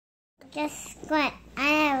Guess what? I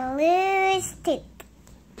have a loose tooth.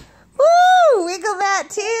 Woo! Wiggle that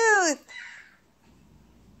tooth.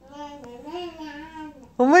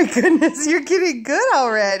 Oh my goodness, you're getting good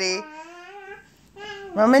already.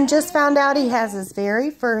 Roman just found out he has his very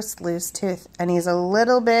first loose tooth, and he's a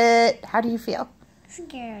little bit, how do you feel?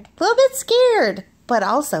 Scared. A little bit scared, but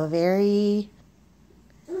also very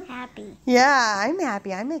Happy. Yeah, I'm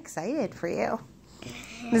happy. I'm excited for you.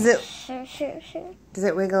 Does it Sure. Does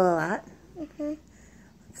it wiggle a lot? Mm-hmm.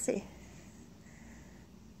 Let's see.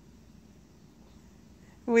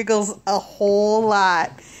 Wiggles a whole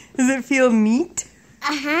lot. Does it feel neat?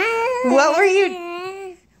 Uh-huh.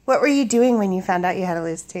 What were you doing when you found out you had a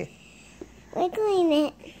loose tooth? Wiggling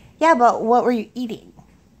it. Yeah, but what were you eating?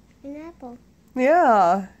 An apple.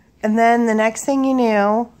 Yeah. And then the next thing you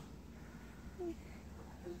knew...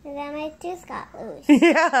 And then my tooth got loose.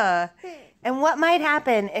 Yeah. And what might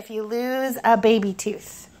happen if you lose a baby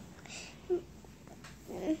tooth?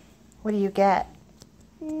 What do you get?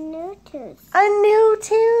 New tooth. A new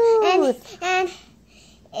tooth! And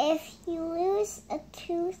if you lose a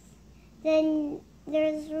tooth, then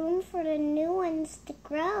there's room for the new ones to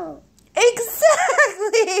grow.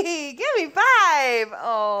 Exactly! Give me 5!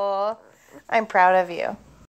 Oh, I'm proud of you.